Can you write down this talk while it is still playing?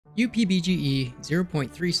UPBGE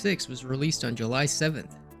 0.36 was released on July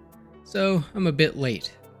 7th, so I'm a bit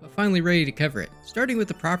late, but finally ready to cover it. Starting with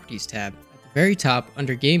the Properties tab, at the very top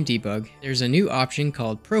under Game Debug, there's a new option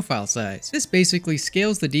called Profile Size. This basically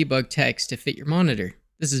scales the debug text to fit your monitor.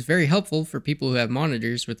 This is very helpful for people who have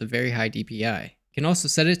monitors with a very high DPI. You can also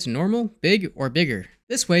set it to normal, big, or bigger.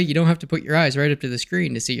 This way you don't have to put your eyes right up to the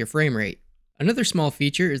screen to see your frame rate. Another small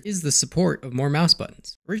feature is the support of more mouse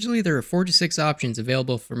buttons. Originally there were 4 to 6 options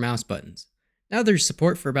available for mouse buttons. Now there's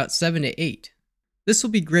support for about 7 to 8. This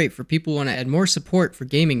will be great for people who want to add more support for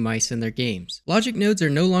gaming mice in their games. Logic nodes are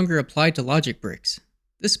no longer applied to logic bricks.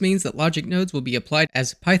 This means that logic nodes will be applied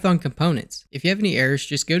as Python components. If you have any errors,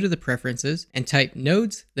 just go to the preferences and type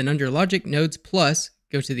nodes, then under logic nodes plus,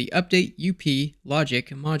 go to the update UP logic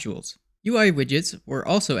modules. UI widgets were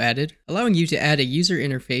also added, allowing you to add a user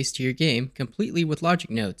interface to your game completely with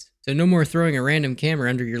logic nodes. So no more throwing a random camera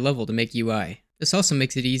under your level to make UI. This also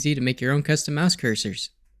makes it easy to make your own custom mouse cursors.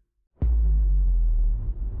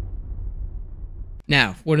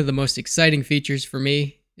 Now, one of the most exciting features for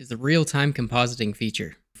me is the real-time compositing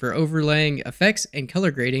feature for overlaying effects and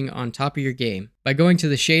color grading on top of your game. By going to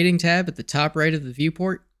the shading tab at the top right of the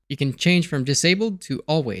viewport, you can change from disabled to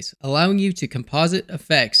always, allowing you to composite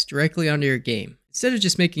effects directly onto your game, instead of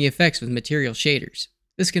just making effects with material shaders.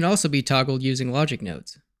 This can also be toggled using logic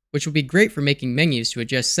nodes, which will be great for making menus to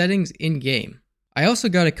adjust settings in-game. I also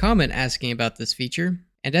got a comment asking about this feature,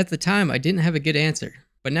 and at the time I didn't have a good answer,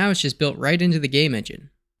 but now it's just built right into the game engine.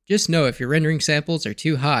 Just know if your rendering samples are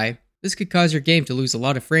too high, this could cause your game to lose a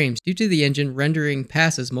lot of frames due to the engine rendering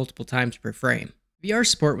passes multiple times per frame. VR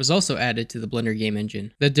support was also added to the Blender game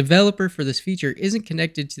engine. The developer for this feature isn't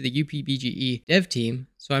connected to the UPBGE dev team,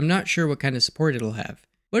 so I'm not sure what kind of support it'll have.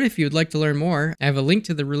 But if you would like to learn more, I have a link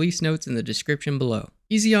to the release notes in the description below.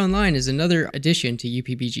 Easy Online is another addition to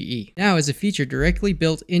UPBGE, now as a feature directly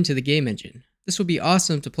built into the game engine. This will be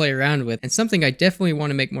awesome to play around with, and something I definitely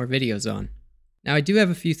want to make more videos on. Now I do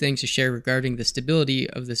have a few things to share regarding the stability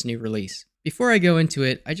of this new release. Before I go into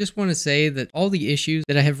it, I just want to say that all the issues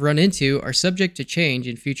that I have run into are subject to change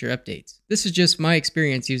in future updates. This is just my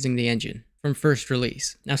experience using the engine from first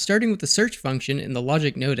release. Now starting with the search function in the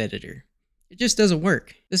logic node editor. It just doesn't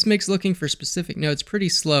work. This makes looking for specific nodes pretty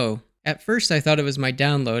slow. At first I thought it was my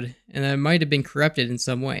download, and that it might have been corrupted in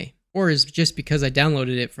some way, or is just because I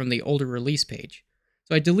downloaded it from the older release page.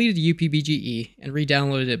 So I deleted UPBGE and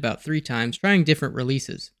re-downloaded it about 3 times, trying different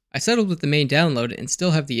releases. I settled with the main download and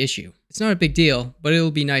still have the issue. It's not a big deal, but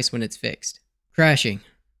it'll be nice when it's fixed. Crashing.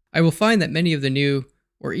 I will find that many of the new,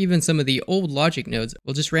 or even some of the old logic nodes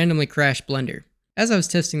will just randomly crash Blender. As I was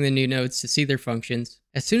testing the new nodes to see their functions,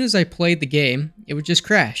 as soon as I played the game, it would just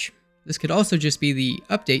crash. This could also just be the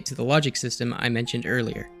update to the logic system I mentioned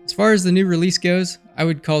earlier. As far as the new release goes, I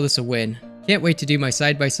would call this a win. Can't wait to do my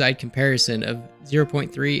side-by-side comparison of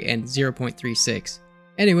 0.3 and 0.36.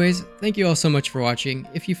 Anyways, thank you all so much for watching.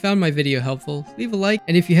 If you found my video helpful, leave a like,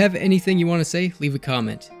 and if you have anything you want to say, leave a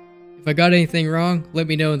comment. If I got anything wrong, let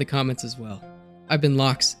me know in the comments as well. I've been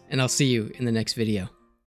Lox, and I'll see you in the next video.